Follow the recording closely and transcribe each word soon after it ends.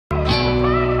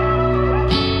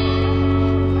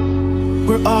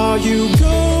Where are you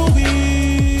going?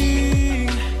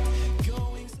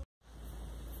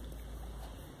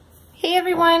 Hey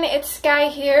everyone, it's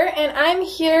Skyee here, and I'm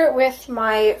here with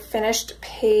my finished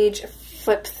Paige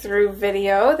flip through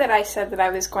video that I said that I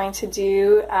was going to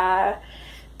do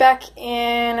back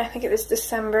in, I think it was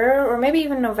December or maybe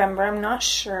even November, I'm not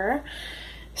sure.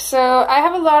 So I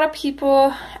have a lot of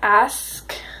people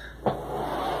ask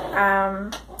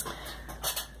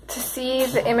to see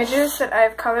the images that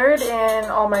I've colored in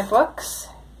all my books.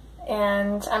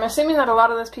 And I'm assuming that a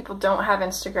lot of those people don't have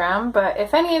Instagram, but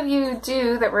if any of you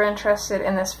do that were interested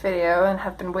in this video and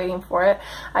have been waiting for it,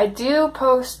 I do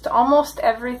post almost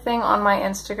everything on my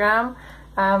Instagram.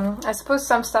 I suppose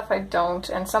some stuff I don't,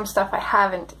 and some stuff I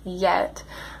haven't yet,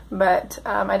 but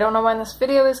I don't know when this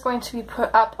video is going to be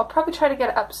put up. I'll probably try to get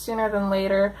it up sooner than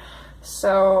later,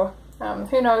 so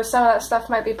who knows, some of that stuff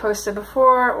might be posted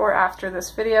before or after this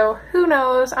video. Who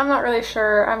knows? I'm not really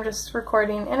sure. I'm just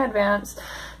recording in advance.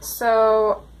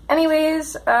 So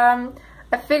anyways, I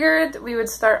figured we would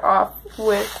start off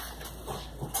with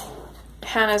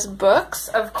Hannah's books,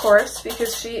 of course,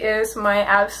 because she is my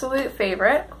absolute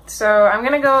favorite. So I'm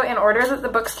going to go in order that the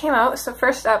books came out. So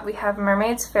first up we have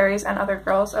Mermaids, Fairies, and Other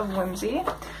Girls of Whimsy.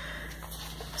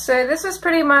 So this was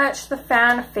pretty much the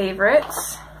fan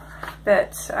favorites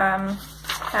that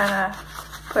Hannah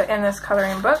put in this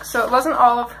coloring book. So it wasn't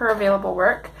all of her available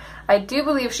work. I do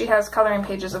believe she has coloring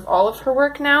pages of all of her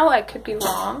work now. I could be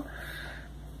wrong.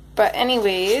 But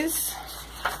anyways,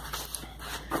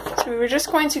 so we were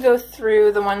just going to go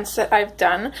through the ones that I've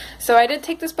done. So I did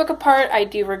take this book apart. I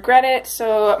do regret it.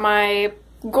 So my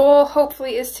goal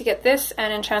hopefully is to get this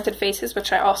and Enchanted Faces,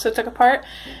 which I also took apart,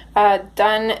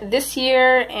 done this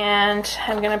year. And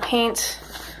I'm going to paint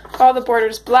all the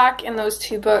borders black in those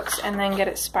two books and then get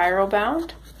it spiral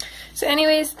bound. So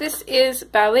anyways, this is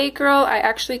Ballet Girl. I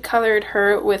actually colored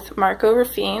her with Marco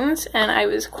Raffines, and I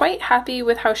was quite happy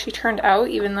with how she turned out,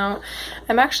 even though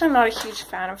I'm actually not a huge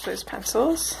fan of those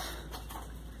pencils.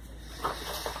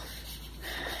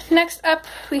 Next up,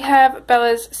 we have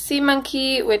Bella's Sea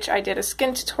Monkey, which I did a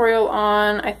skin tutorial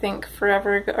on, I think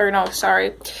forever ago, or no,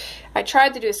 sorry. I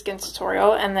tried to do a skin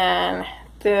tutorial, and then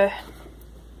the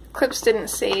clips didn't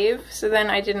save, so then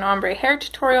I did an ombre hair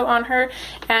tutorial on her,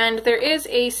 and there is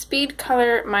a speed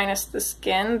color minus the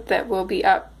skin that will be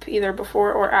up either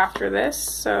before or after this,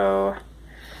 so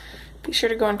be sure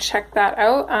to go and check that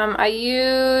out. I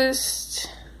used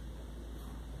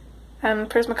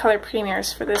Prismacolor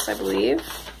Premiers for this, I believe.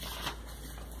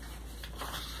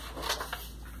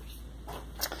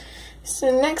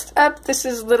 So next up, this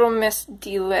is Little Miss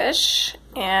Delish,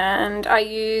 and I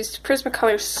used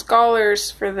Prismacolor Scholars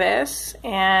for this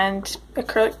and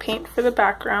acrylic paint for the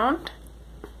background.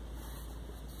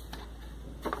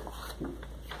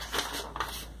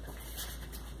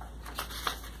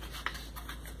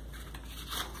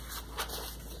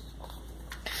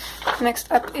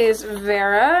 Next up is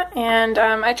Vera, and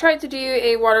I tried to do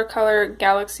a watercolor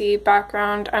galaxy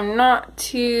background. I'm not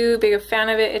too big a fan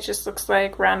of it. It just looks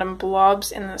like random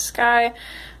blobs in the sky,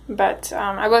 but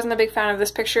I wasn't a big fan of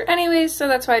this picture anyways, so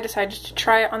that's why I decided to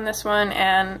try it on this one,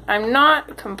 and I'm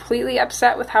not completely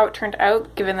upset with how it turned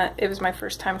out, given that it was my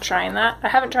first time trying that. I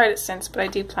haven't tried it since, but I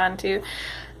do plan to,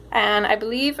 and I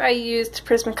believe I used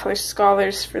Prismacolor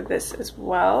Scholars for this as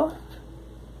well.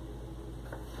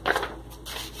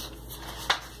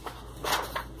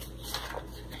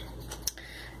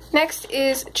 Next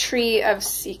is Tree of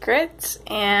Secrets,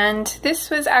 and this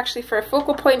was actually for a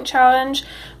focal point challenge,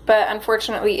 but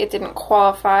unfortunately it didn't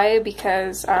qualify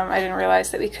because I didn't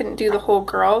realize that we couldn't do the whole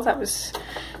girl. That was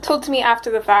told to me after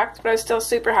the fact, but I was still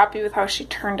super happy with how she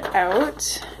turned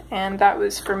out, and that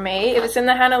was for May. It was in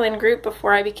the Hannah Lynn group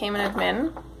before I became an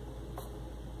admin.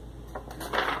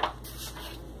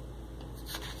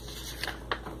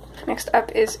 Next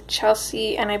up is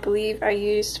Chelsea, and I believe I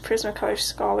used Prismacolor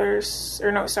Scholars,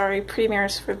 or no, sorry,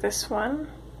 Premiers for this one.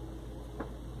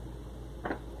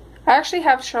 I actually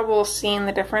have trouble seeing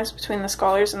the difference between the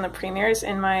Scholars and the Premiers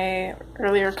in my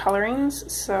earlier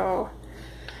colorings, so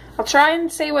I'll try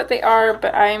and say what they are,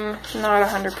 but I'm not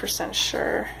 100%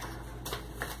 sure.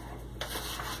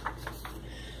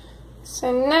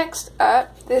 So next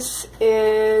up, this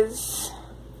is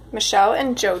Michelle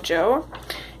and JoJo.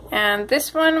 And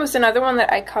this one was another one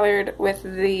that I colored with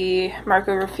the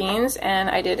Marco Raffines, and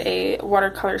I did a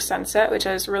watercolor sunset, which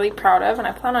I was really proud of, and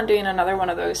I plan on doing another one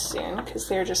of those soon because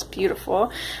they're just beautiful.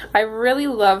 I really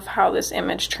love how this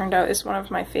image turned out. It's one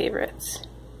of my favorites.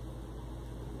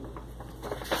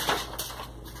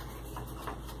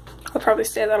 I'll probably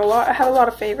say that a lot. I have a lot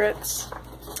of favorites.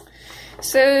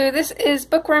 So this is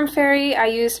Bookworm Fairy. I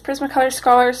used Prismacolor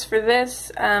Scholars for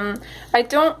this. I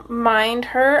don't mind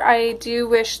her. I do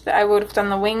wish that I would have done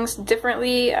the wings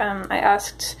differently. I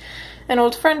asked an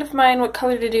old friend of mine what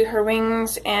color to do her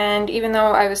wings, and even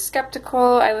though I was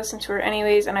skeptical, I listened to her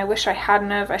anyways, and I wish I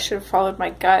hadn't have. I should have followed my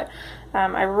gut.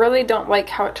 I really don't like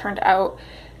how it turned out.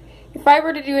 If I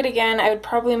were to do it again, I would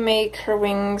probably make her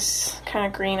wings kind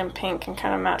of green and pink and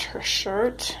kind of match her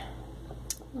shirt.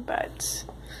 But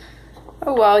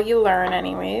oh well, you learn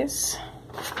anyways.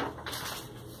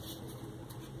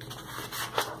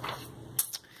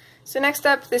 So next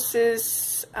up, this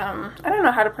is, I don't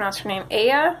know how to pronounce her name,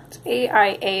 Aya. It's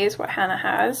A-I-A is what Hannah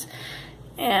has.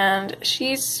 And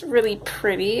she's really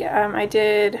pretty. I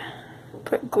did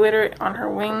put glitter on her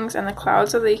wings and the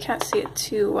clouds, although you can't see it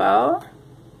too well.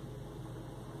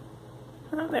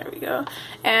 Oh, there we go.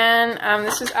 And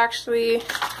this was actually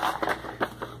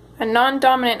a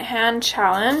non-dominant hand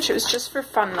challenge. It was just for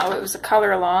fun though. It was a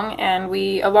color along, and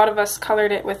a lot of us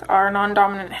colored it with our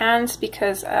non-dominant hands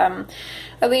because a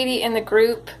lady in the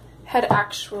group had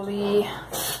actually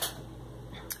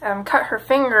cut her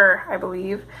finger, I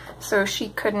believe, so she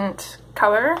couldn't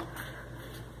color,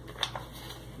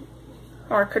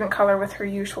 or couldn't color with her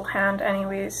usual hand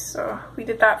anyways, so we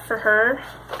did that for her.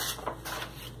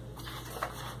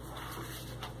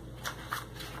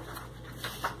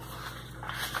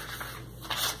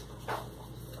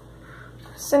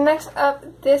 So next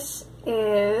up, this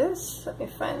is, let me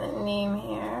find the name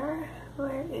here.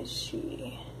 Where is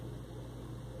she?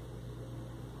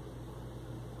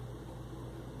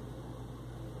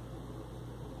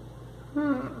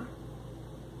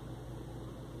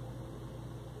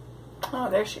 Oh,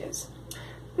 there she is.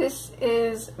 This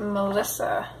is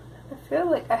Melissa. I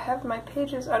feel like I have my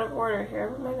pages out of order here,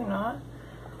 but maybe not.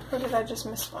 Or did I just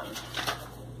miss one?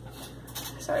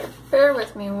 Sorry, bear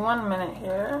with me 1 minute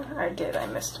here. I did, I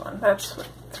missed one. That's what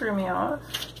threw me off.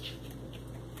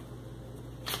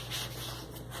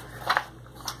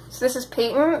 So this is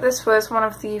Peyton. This was one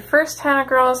of the first Hannah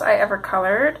girls I ever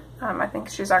colored. I think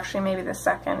she was actually maybe the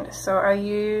second. So I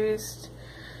used,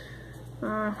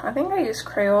 I think I used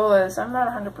Crayolas. I'm not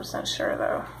 100% sure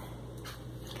though.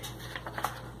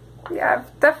 Yeah,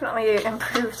 I've definitely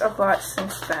improved a lot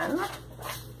since then.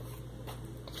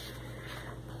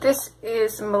 This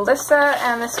is Melissa,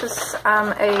 and this was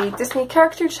a Disney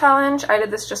character challenge. I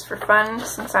did this just for fun.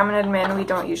 Since I'm an admin, we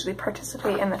don't usually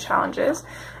participate in the challenges.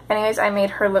 Anyways, I made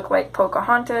her look like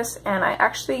Pocahontas, and I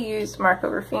actually used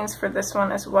Markover Fiends for this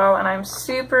one as well, and I'm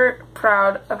super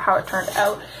proud of how it turned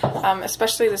out,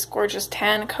 especially this gorgeous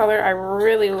tan color. I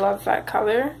really love that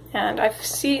color, and I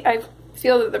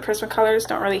feel that the Prismacolors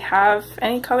don't really have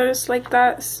any colors like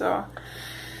that, so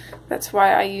that's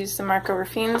why I used the Markover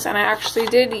Fiends. And I actually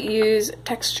did use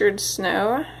textured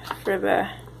snow for the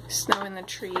snow in the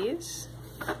trees.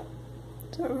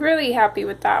 So really happy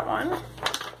with that one.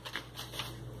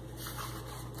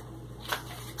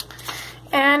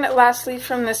 And lastly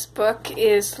from this book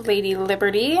is Lady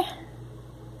Liberty.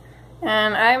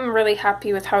 And I'm really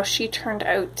happy with how she turned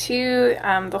out too.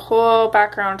 The whole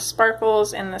background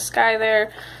sparkles in the sky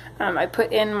there. I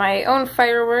put in my own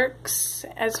fireworks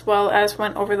as well as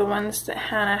went over the ones that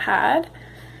Hannah had.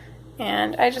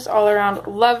 And I just all around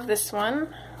love this one.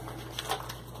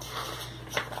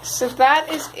 So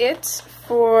that is it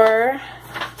for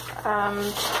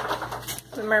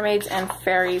the Mermaids and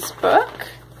Fairies book.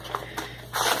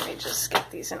 Let me just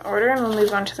get these in order and we'll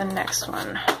move on to the next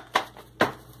one.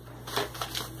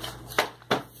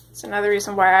 It's another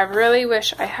reason why I really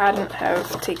wish I hadn't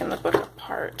have taken the book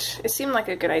apart. It seemed like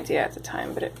a good idea at the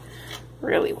time, but it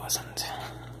really wasn't.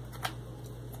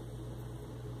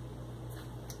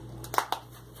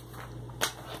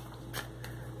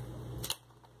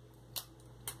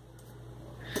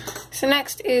 So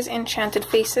next is Enchanted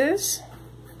Faces.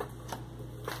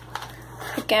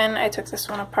 Again, I took this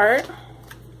one apart.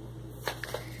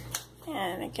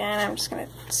 And again, I'm just going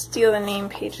to steal the name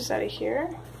pages out of here,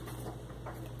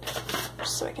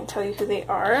 so I can tell you who they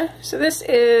are. So this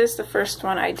is the first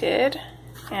one I did,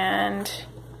 and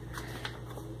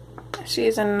she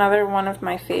is another one of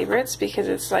my favorites because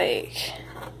it's like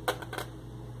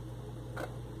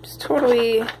just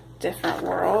totally different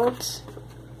worlds.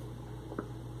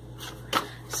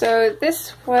 So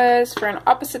this was for an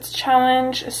opposites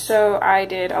challenge, so I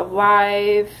did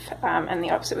Alive, and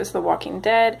the opposite was The Walking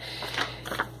Dead.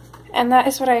 And that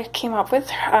is what I came up with.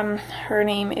 Her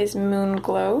name is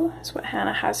Moonglow, is what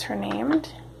Hannah has her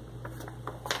named.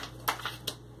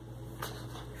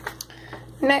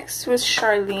 Next was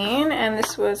Charlene, and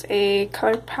this was a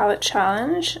color palette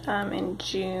challenge in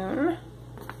June.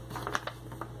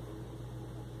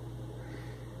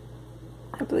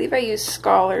 believe I used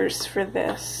Scholars for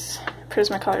this,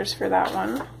 Prismacolors for that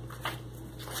one.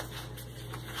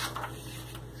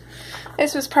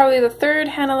 This was probably the third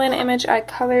Hannah Lynn image I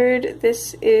colored.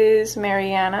 This is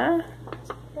Mariana.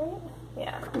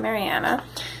 Yeah, Mariana.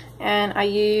 And I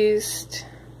used,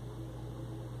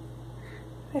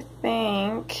 I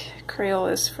think,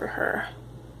 Crayolas for her.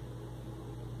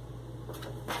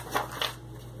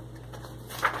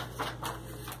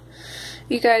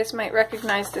 You guys might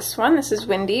recognize this one. This is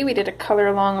Windy. We did a color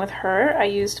along with her. I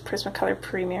used Prismacolor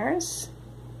Premiers.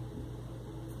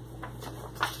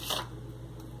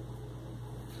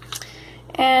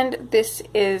 And this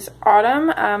is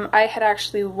Autumn. I had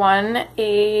actually won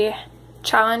a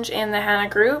challenge in the Hannah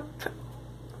group,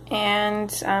 and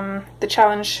the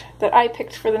challenge that I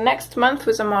picked for the next month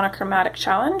was a monochromatic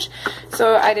challenge,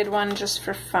 so I did one just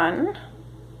for fun.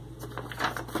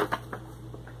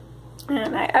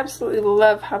 And I absolutely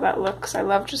love how that looks. I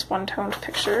love just one-toned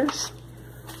pictures.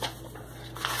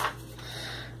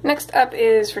 Next up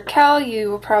is Raquel. You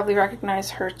will probably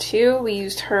recognize her too. We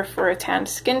used her for a tanned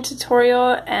skin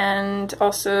tutorial and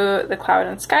also the cloud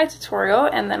and sky tutorial,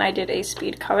 and then I did a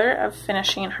speed color of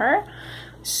finishing her.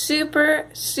 Super,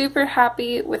 super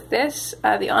happy with this.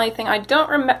 The only thing I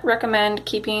don't recommend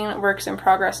keeping works in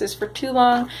progresses for too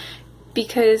long,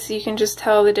 because you can just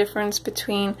tell the difference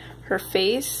between her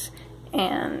face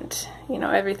and, you know,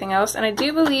 everything else. And I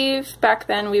do believe back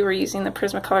then we were using the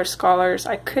Prismacolor Scholars.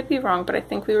 I could be wrong, but I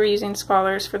think we were using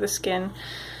Scholars for the skin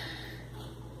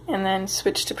and then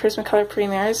switched to Prismacolor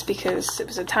Premiers because it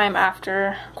was a time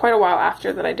after, quite a while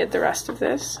after, that I did the rest of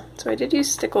this. So I did use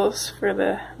Stickles for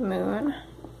the moon.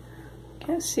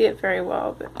 Can't see it very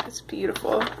well, but it's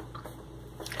beautiful.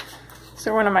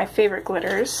 So one of my favorite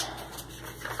glitters.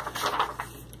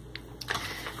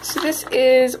 So this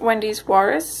is Wendy's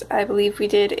Walrus. I believe we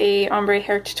did a ombre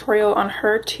hair tutorial on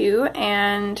her too,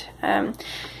 and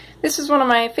this is one of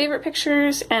my favorite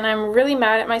pictures, and I'm really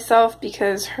mad at myself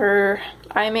because her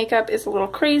eye makeup is a little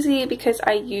crazy because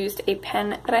I used a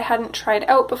pen that I hadn't tried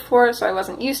out before, so I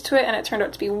wasn't used to it, and it turned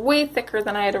out to be way thicker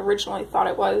than I had originally thought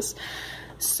it was.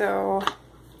 So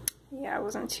yeah, I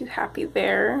wasn't too happy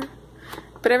there.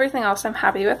 But everything else I'm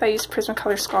happy with. I used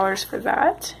Prismacolor Scholars for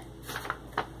that.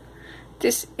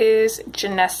 This is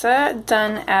Janessa,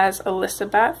 done as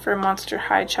Elizabeth for Monster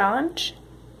High Challenge.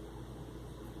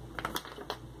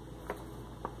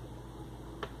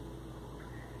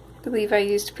 I believe I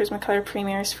used Prismacolor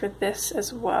Premiers for this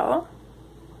as well.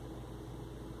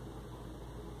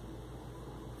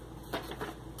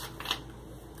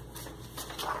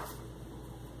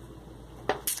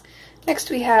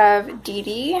 Next we have Dee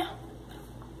Dee,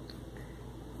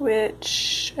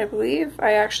 which I believe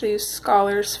I actually used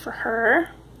Scholars for her.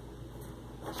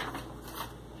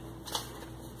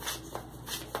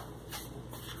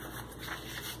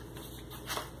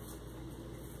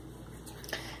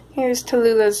 Here's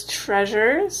Tallulah's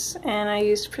Treasures, and I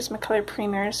used Prismacolor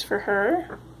Premiers for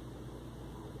her.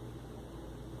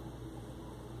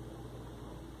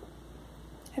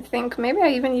 I think maybe I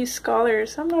even used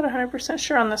Scholars. I'm not 100%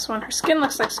 sure on this one. Her skin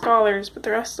looks like Scholars, but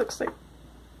the rest looks like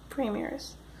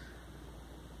Premiers.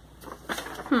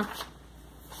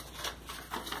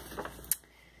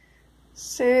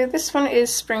 So this one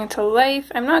is Spring to Life.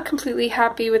 I'm not completely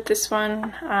happy with this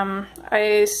one.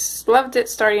 I loved it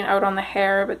starting out on the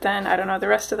hair, but then, I don't know, the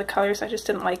rest of the colors, I just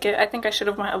didn't like it. I think I should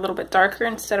have went a little bit darker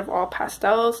instead of all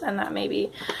pastels, and that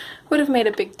maybe would have made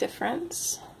a big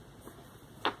difference.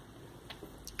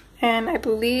 And I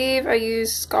believe I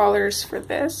used Scholars for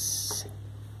this.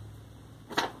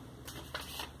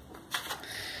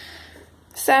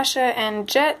 Sasha and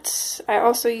Jet, I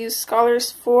also used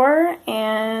Scholars for,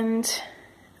 and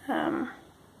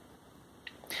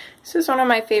this is one of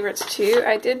my favorites too.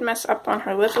 I did mess up on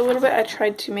her lip a little bit. I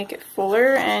tried to make it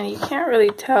fuller, and you can't really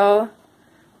tell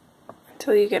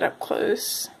until you get up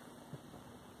close.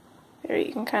 There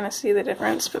you can kind of see the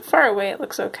difference, but far away it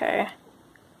looks okay.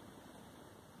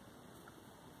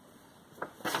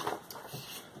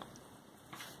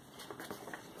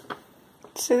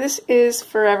 So this is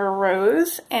Forever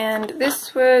Rose, and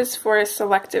this was for a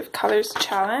selective colors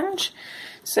challenge.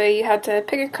 So you had to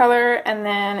pick a color, and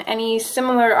then any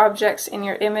similar objects in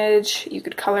your image you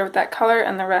could color with that color,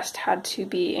 and the rest had to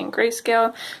be in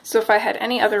grayscale. So if I had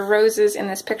any other roses in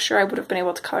this picture, I would have been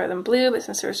able to color them blue, but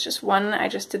since there was just one, I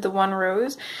just did the one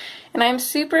rose. And I'm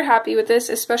super happy with this,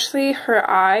 especially her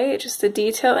eye, just the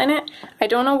detail in it. I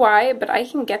don't know why, but I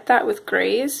can get that with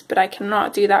grays, but I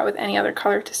cannot do that with any other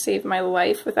color to save my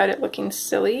life without it looking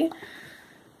silly.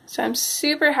 So I'm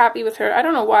super happy with her. I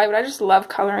don't know why, but I just love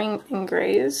coloring in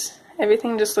grays.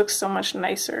 Everything just looks so much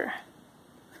nicer.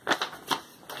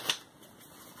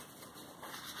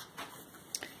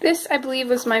 This, I believe,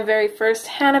 was my very first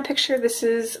Hannah picture. This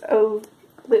is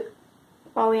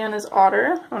Oleana's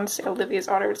Otter. I want to say Olivia's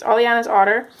Otter. It's Oleana's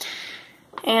Otter.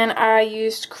 And I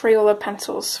used Crayola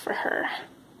pencils for her.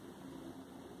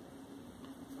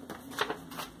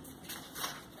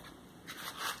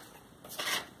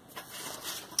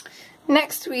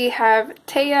 Next we have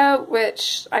Taya,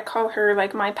 which I call her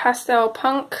like my pastel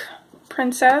punk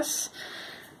princess.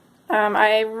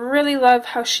 I really love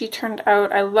how she turned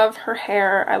out. I love her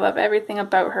hair. I love everything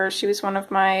about her. She was one of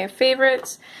my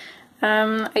favorites.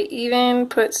 I even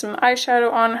put some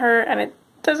eyeshadow on her and it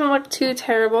doesn't look too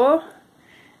terrible.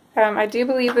 I do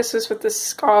believe this was with the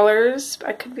Scholars.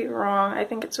 I could be wrong. I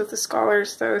think it's with the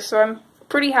Scholars though, so I'm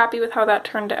pretty happy with how that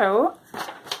turned out.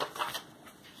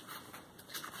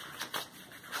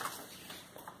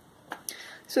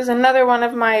 This is another one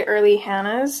of my early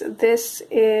Hannahs. This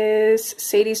is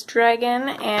Sadie's Dragon,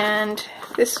 and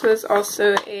this was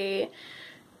also a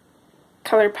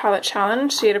color palette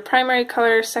challenge. So you had a primary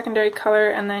color, secondary color,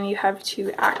 and then you have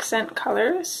 2 accent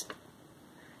colors.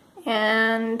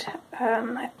 And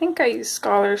I think I used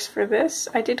Scholars for this.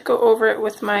 I did go over it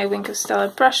with my Wink of Stella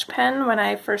brush pen when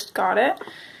I first got it,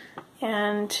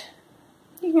 and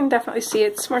you can definitely see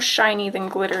it's more shiny than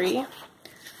glittery.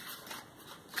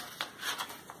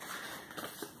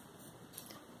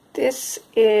 This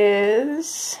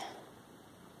is,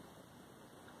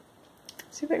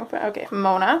 let's see if I can put, okay,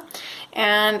 Mona.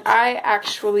 And I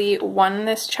actually won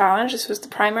this challenge. This was the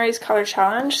primaries color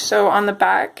challenge. So on the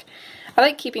back, I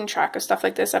like keeping track of stuff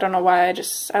like this. I don't know why,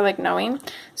 I like knowing.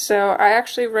 So I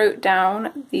actually wrote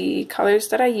down the colors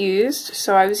that I used.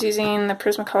 So I was using the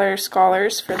Prismacolor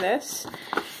Scholars for this.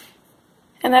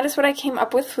 And that is what I came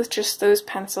up with just those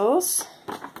pencils.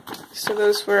 So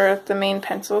those were the main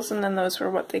pencils, and then those were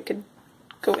what they could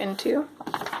go into.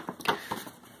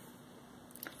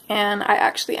 And I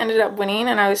actually ended up winning,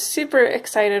 and I was super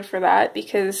excited for that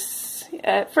because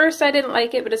at first I didn't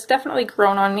like it, but it's definitely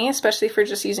grown on me, especially for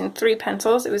just using 3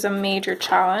 pencils. It was a major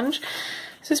challenge.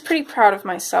 So I was pretty proud of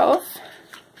myself.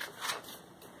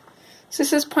 So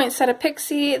this is Poinsettia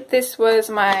Pixie. This was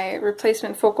my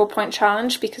replacement focal point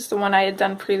challenge because the one I had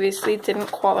done previously didn't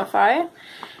qualify.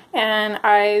 And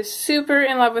I'm super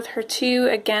in love with her too.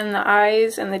 Again, the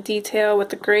eyes and the detail with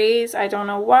the grays. I don't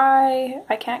know why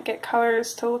I can't get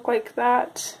colors to look like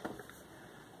that.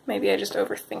 Maybe I just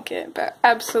overthink it, but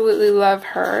absolutely love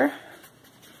her.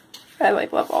 I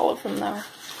love all of them though.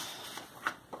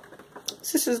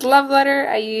 So this is Love Letter.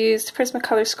 I used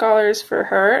Prismacolor Scholars for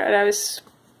her, and I was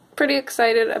pretty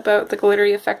excited about the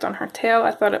glittery effect on her tail.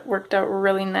 I thought it worked out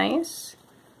really nice.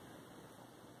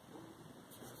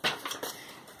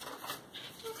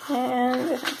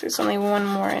 And I think there's only one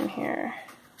more in here.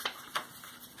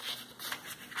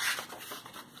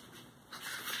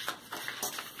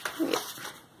 Yeah.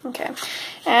 Okay.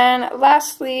 And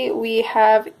lastly, we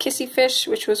have Kissy Fish,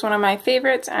 which was one of my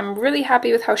favorites. I'm really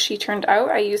happy with how she turned out.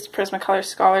 I used Prismacolor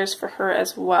Scholars for her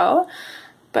as well,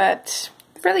 but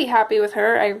really happy with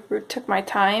her. I took my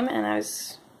time and I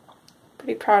was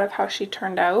pretty proud of how she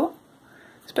turned out,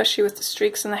 especially with the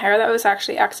streaks in the hair. That was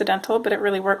actually accidental, but it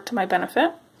really worked to my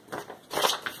benefit.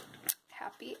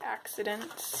 Happy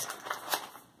accidents.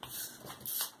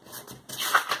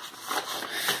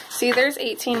 See, there's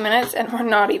 18 minutes and we're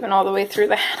not even all the way through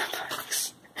the Hannah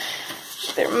books.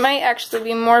 There might actually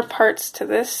be more parts to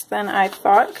this than I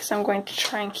thought because I'm going to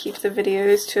try and keep the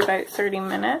videos to about 30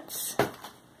 minutes. I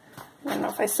don't know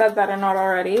if I said that or not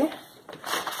already.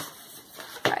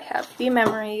 I have the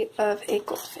memory of a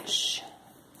goldfish.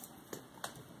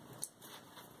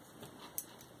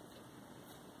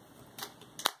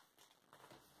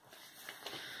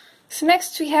 So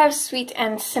next we have Sweet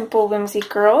and Simple Whimsy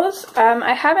Girls.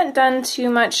 I haven't done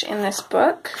too much in this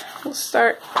book. We'll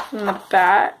start from the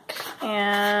back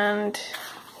and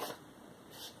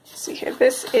let's see here.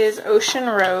 This is Ocean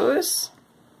Rose.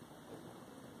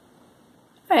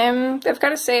 I've got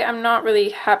to say I'm not really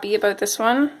happy about this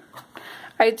one.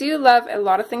 I do love a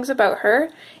lot of things about her.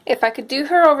 If I could do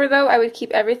her over though, I would keep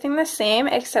everything the same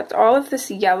except all of this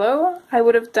yellow. I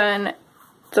would have done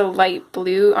the light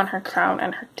blue on her crown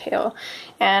and her tail,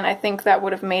 and I think that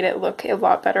would have made it look a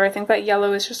lot better. I think that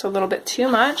yellow is just a little bit too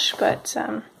much, but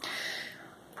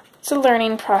it's a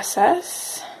learning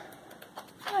process.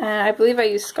 I believe I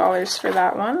used Scholars for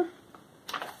that one.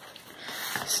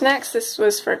 So next, this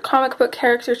was for comic book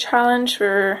character challenge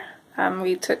where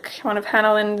we took one of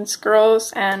Hannah Lynn's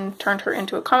girls and turned her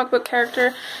into a comic book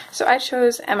character. So I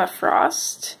chose Emma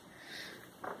Frost.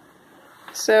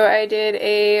 So I did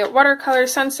a watercolor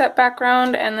sunset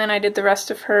background and then I did the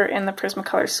rest of her in the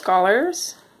Prismacolor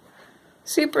Scholars.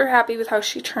 Super happy with how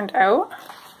she turned out.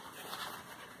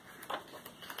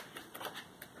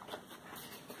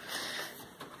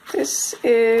 This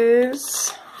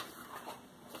is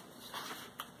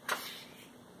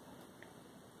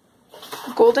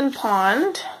Golden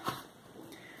Pond,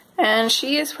 and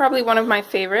she is probably one of my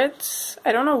favorites.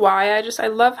 I don't know why, I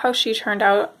love how she turned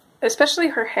out, especially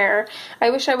her hair. I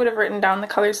wish I would have written down the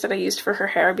colors that I used for her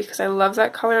hair because I love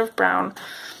that color of brown.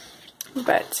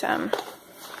 But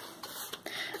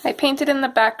I painted in the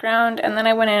background, and then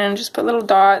I went in and just put little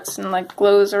dots and like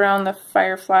glows around the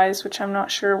fireflies, which I'm not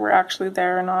sure were actually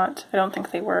there or not. I don't think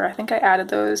they were. I think I added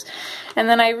those. And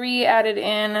then I re-added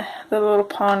in the little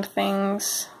pond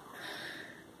things.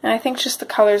 And I think just the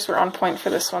colors were on point for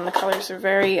this one. The colors are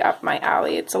very up my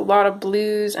alley. It's a lot of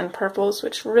blues and purples,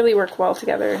 which really work well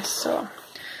together. So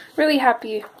really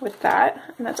happy with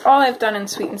that. And that's all I've done in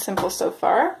Sweet and Simple so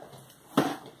far.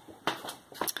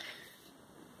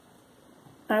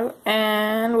 Oh,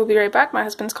 and we'll be right back. My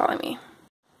husband's calling me.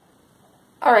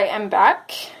 Alright, I'm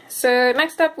back. So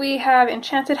next up we have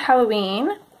Enchanted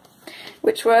Halloween,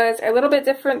 which was a little bit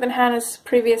different than Hannah's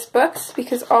previous books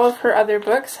because all of her other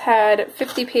books had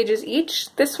 50 pages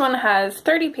each. This one has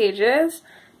 30 pages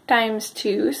times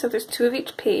 2, so there's 2 of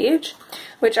each page,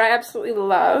 which I absolutely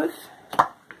love.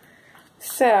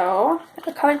 So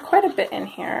I colored quite a bit in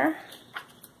here.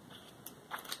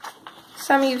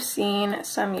 Some you've seen,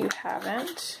 some you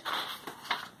haven't.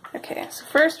 Okay, so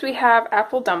first we have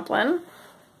Apple Dumpling.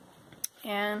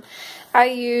 And I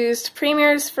used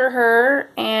Premiers for her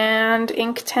and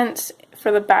Inktense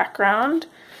for the background.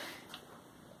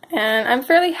 And I'm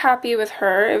fairly happy with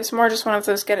her. It was more just one of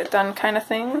those get it done kind of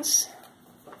things.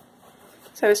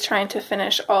 So I was trying to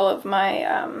finish all of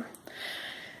my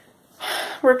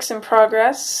works in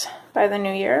progress by the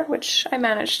new year, which I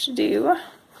managed to do.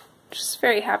 Just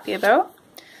very happy about.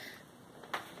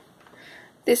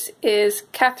 This is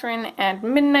Catherine and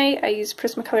Midnight. I used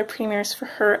Prismacolor Premiers for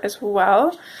her as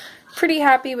well. Pretty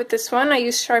happy with this one. I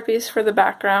used Sharpies for the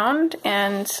background,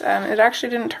 and it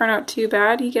actually didn't turn out too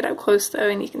bad. You get up close though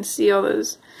and you can see all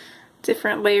those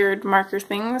different layered marker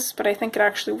things, but I think it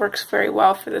actually works very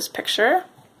well for this picture.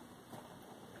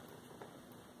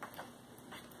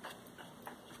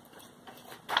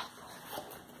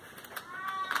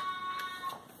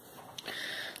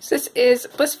 This is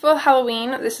Blissful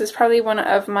Halloween. This is probably one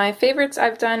of my favorites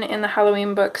I've done in the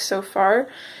Halloween book so far.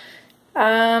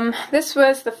 This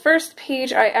was the first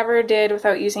page I ever did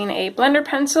without using a blender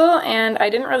pencil, and I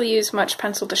didn't really use much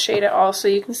pencil to shade at all, so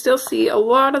you can still see a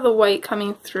lot of the white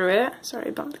coming through it. Sorry,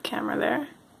 I bumped the camera there.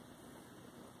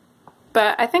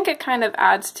 But I think it kind of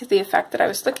adds to the effect that I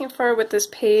was looking for with this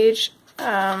page.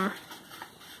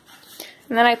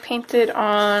 And then I painted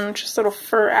on just little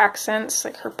fur accents,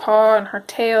 like her paw and her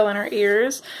tail and her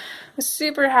ears. I was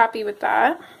super happy with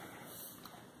that.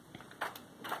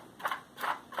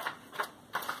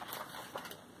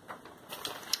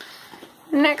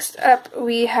 Next up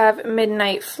we have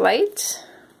Midnight Flight.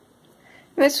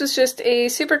 And this was just a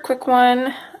super quick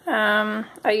one.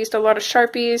 I used a lot of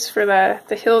Sharpies for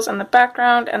the hills and the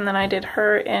background, and then I did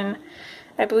her in,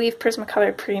 I believe,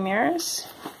 Prismacolor Premiers.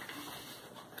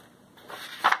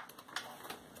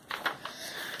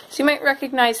 So you might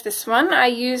recognize this one. I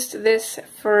used this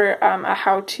for a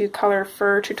how to color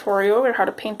fur tutorial, or how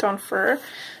to paint on fur.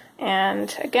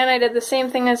 And again, I did the same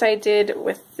thing as I did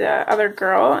with the other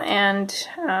girl and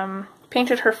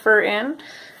painted her fur in.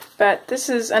 But this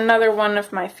is another one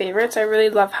of my favorites. I really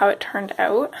love how it turned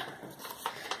out.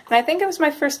 And I think it was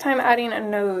my first time adding a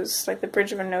nose, like the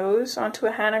bridge of a nose, onto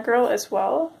a Hannah girl as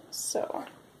well. So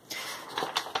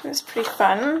it was pretty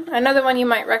fun. Another one you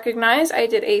might recognize, I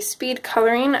did a speed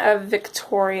coloring of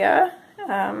Victoria.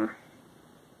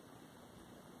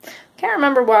 Can't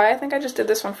remember why. I think I just did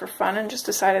this one for fun and just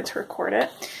decided to record it.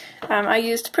 I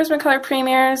used Prismacolor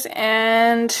Premiers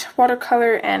and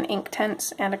watercolor and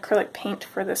Inktense and acrylic paint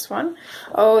for this one.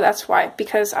 Oh, that's why.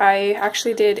 Because I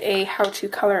actually did a how to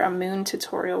color a moon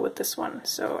tutorial with this one.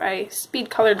 So I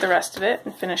speed colored the rest of it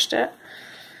and finished it.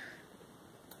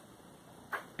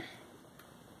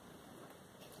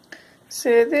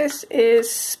 So this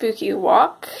is Spooky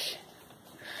Walk.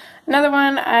 Another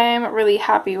one I'm really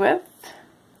happy with.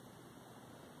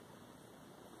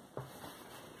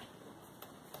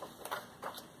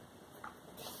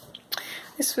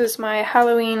 This was my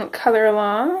Halloween color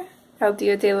along, El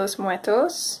Dia de los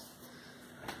Muertos.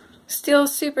 Still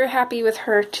super happy with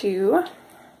her too.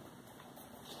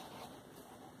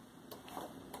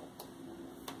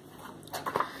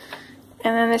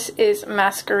 And then this is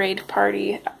Masquerade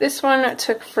Party. This one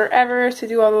took forever to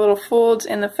do all the little folds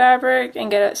in the fabric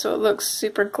and get it so it looks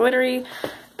super glittery,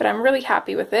 but I'm really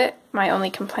happy with it. My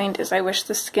only complaint is I wish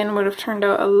the skin would have turned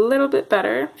out a little bit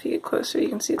better. If you get closer you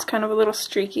can see it's kind of a little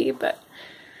streaky, but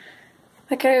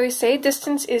Like I always say,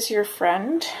 distance is your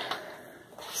friend,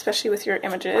 especially with your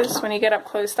images. When you get up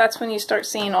close, that's when you start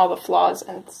seeing all the flaws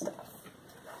and stuff.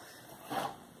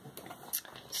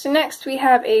 So next we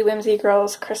have a Whimsy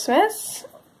Girls Christmas.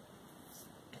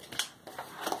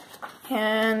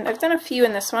 And I've done a few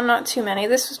in this one, not too many.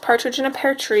 This was Partridge in a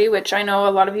Pear Tree, which I know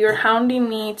a lot of you are hounding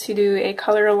me to do a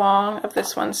color along of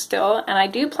this one still, and I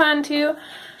do plan to.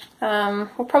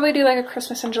 We'll probably do like a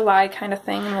Christmas in July kind of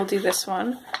thing, and we'll do this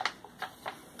one.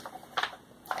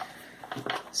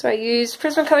 So I used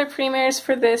Prismacolor Premiers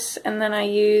for this, and then I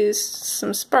used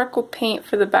some sparkle paint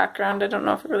for the background. I don't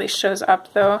know if it really shows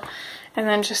up though. And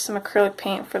then just some acrylic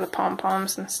paint for the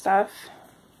pom-poms and stuff.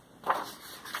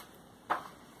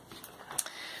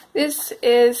 This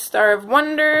is Star of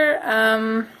Wonder.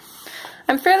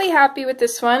 I'm fairly happy with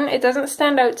this one. It doesn't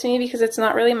stand out to me because it's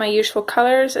not really my usual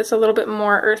colors. It's a little bit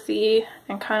more earthy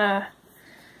and kind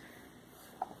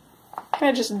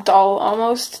of just dull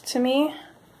almost to me.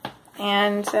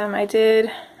 And I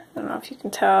don't know if you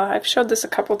can tell, I've showed this a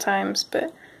couple times,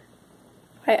 but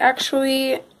I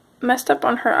actually messed up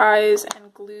on her eyes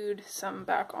and glued some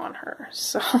back on her.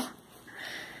 So,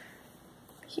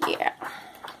 yeah.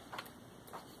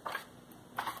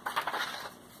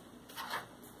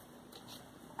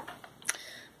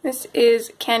 This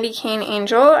is Candy Cane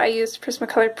Angel. I used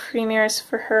Prismacolor Premiers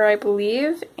for her, I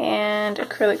believe, and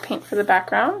acrylic paint for the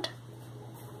background.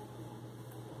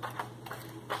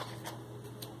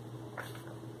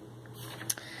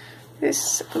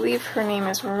 This, I believe her name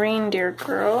is Reindeer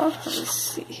Girl. Let me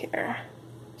see here.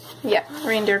 Yeah,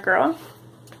 Reindeer Girl.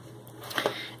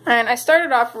 And I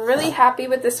started off really happy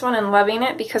with this one and loving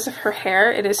it because of her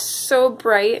hair. It is so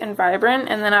bright and vibrant,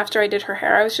 and then after I did her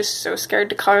hair I was just so scared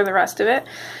to color the rest of it.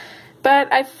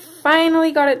 But I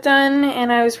finally got it done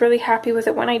and I was really happy with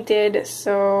it when I did,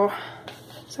 so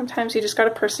sometimes you just gotta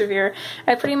persevere.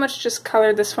 I pretty much just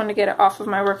colored this one to get it off of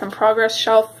my work in progress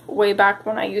shelf way back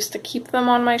when I used to keep them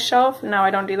on my shelf. Now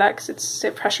I don't do that because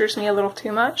it pressures me a little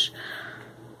too much.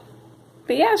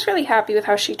 But yeah, I was really happy with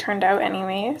how she turned out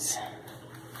anyways.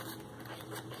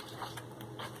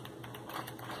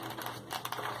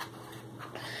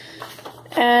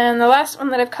 And the last one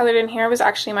that I've colored in here was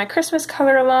actually my Christmas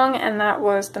color along, and that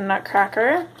was the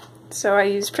Nutcracker. So I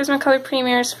used Prismacolor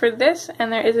Premiers for this,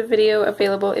 and there is a video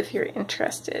available if you're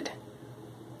interested.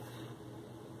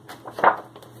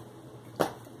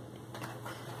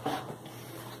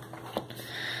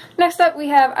 Next up we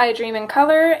have I Dream in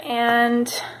Color,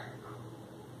 and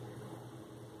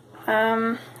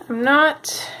I'm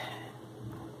not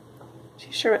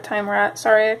too sure what time we're at.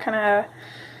 Sorry, I kind of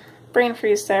brain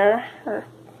freeze there, or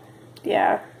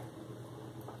yeah.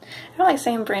 I don't like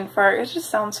saying brain fart, it just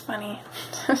sounds funny.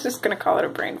 I was just gonna call it a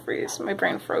brain freeze. My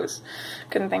brain froze.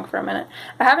 Couldn't think for a minute.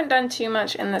 I haven't done too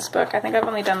much in this book. I think I've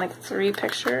only done like 3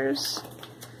 pictures.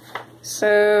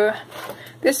 So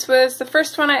this was the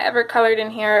first one I ever colored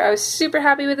in here. I was super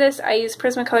happy with this. I used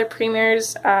Prismacolor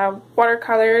Premiers,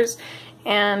 watercolors,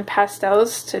 and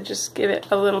pastels to just give it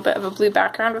a little bit of a blue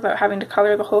background without having to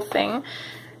color the whole thing.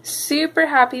 Super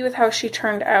happy with how she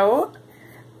turned out.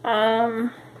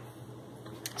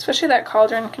 Especially that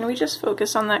cauldron. Can we just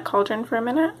focus on that cauldron for a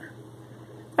minute?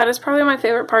 That is probably my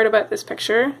favorite part about this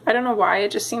picture. I don't know why,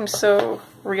 it just seems so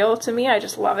real to me. I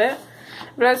just love it.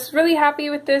 But I was really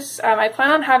happy with this. I plan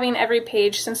on having every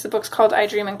page, since the book's called I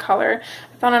Dream in Color,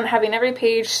 I plan on having every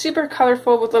page super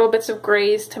colorful with little bits of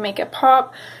grays to make it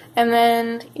pop. And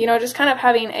then, you know, just kind of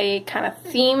having a kind of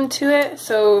theme to it.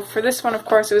 So for this one, of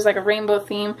course, it was like a rainbow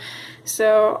theme.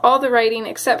 So all the writing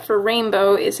except for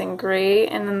rainbow is in gray,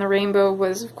 and then the rainbow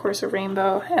was, of course, a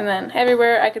rainbow. And then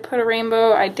everywhere I could put a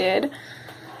rainbow, I did.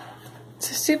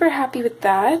 So super happy with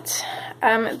that.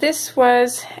 This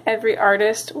was Every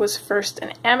Artist Was First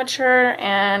an Amateur,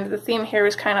 and the theme here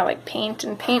was kind of like paint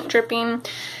and paint dripping.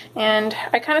 And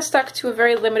I kind of stuck to a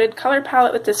very limited color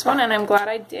palette with this one, and I'm glad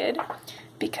I did,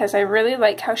 because I really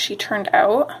like how she turned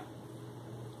out.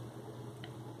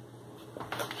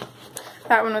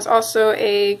 That one was also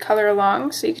a color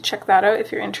along, so you can check that out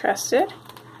if you're interested.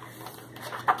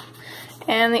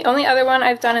 And the only other one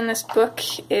I've done in this book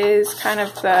is kind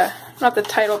of the, not the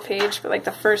title page, but like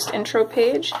the first intro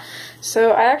page.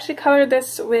 So I actually colored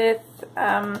this with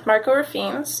Marco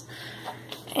Raffine's,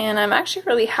 and I'm actually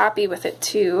really happy with it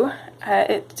too.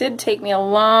 It did take me a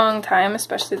long time,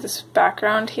 especially this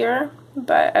background here,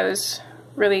 but I was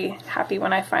really happy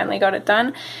when I finally got it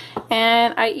done.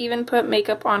 And I even put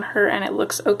makeup on her and it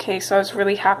looks okay, so I was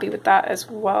really happy with that as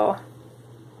well.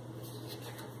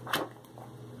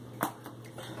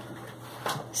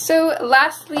 So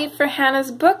lastly, for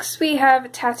Hannah's books, we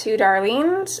have Tattoo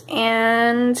Darlings,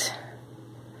 and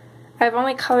I've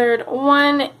only colored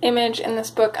one image in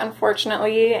this book,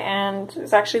 unfortunately, and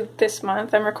it's actually this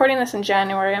month. I'm recording this in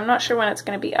January. I'm not sure when it's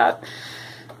going to be up,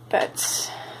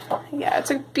 but yeah,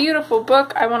 it's a beautiful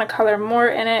book. I want to color more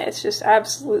in it. It's just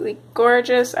absolutely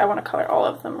gorgeous. I want to color all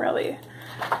of them, really.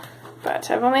 But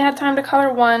I've only had time to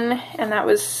color one, and that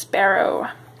was Sparrow.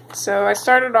 So I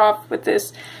started off with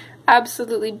this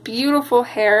absolutely beautiful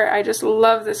hair. I just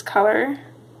love this color.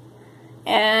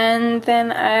 And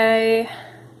then I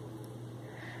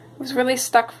was really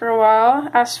stuck for a while,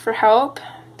 asked for help,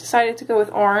 decided to go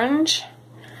with orange.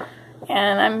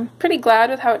 And I'm pretty glad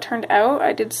with how it turned out.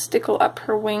 I did stickle up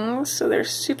her wings, so they're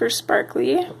super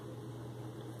sparkly.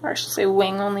 Or I should say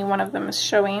wing, only one of them is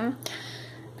showing.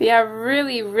 But yeah,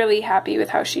 really, really happy with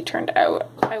how she turned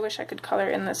out. I wish I could color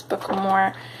in this book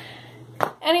more.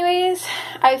 Anyways,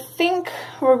 I think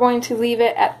we're going to leave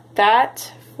it at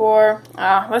that for,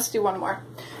 let's do one more.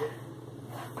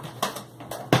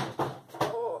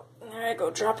 Oh, there I go,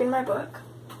 dropping my book.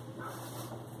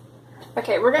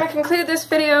 Okay, we're going to conclude this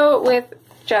video with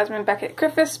Jasmine Beckett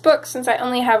Griffith's book, since I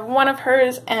only have one of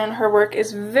hers and her work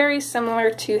is very similar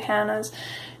to Hannah's.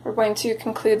 We're going to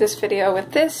conclude this video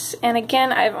with this, and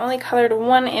again, I've only colored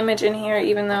one image in here,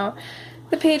 even though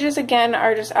the pages, again,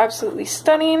 are just absolutely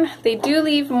stunning. They do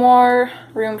leave more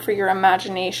room for your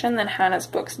imagination than Hannah's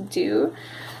books do.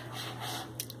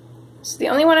 So the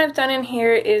only one I've done in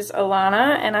here is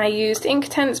Alana, and I used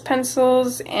Inktense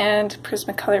pencils and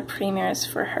Prismacolor Premiers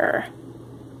for her.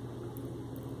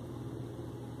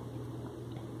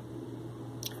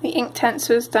 The Inktense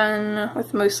was done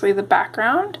with mostly the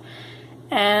background,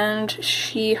 and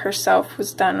she herself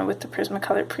was done with the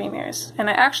Prismacolor Premiers. And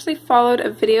I actually followed a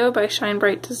video by Shine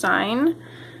Bright Design.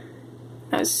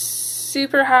 I was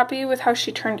super happy with how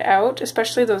she turned out,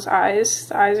 especially those eyes.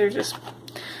 The eyes are just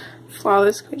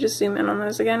flawless. Can we just zoom in on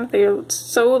those again? They're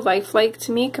so lifelike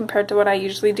to me compared to what I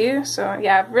usually do. So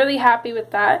yeah, really happy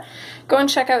with that. Go and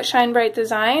check out Shine Bright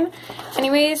Design.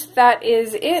 Anyways, that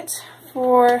is it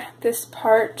for this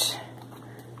part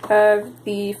of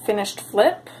the finished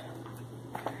flip.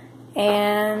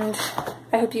 And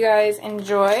I hope you guys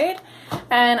enjoyed,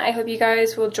 and I hope you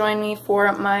guys will join me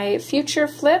for my future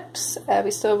flips. We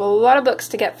still have a lot of books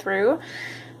to get through,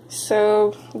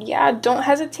 so yeah, don't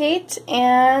hesitate,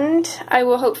 and I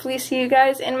will hopefully see you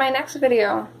guys in my next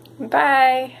video.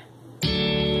 Bye!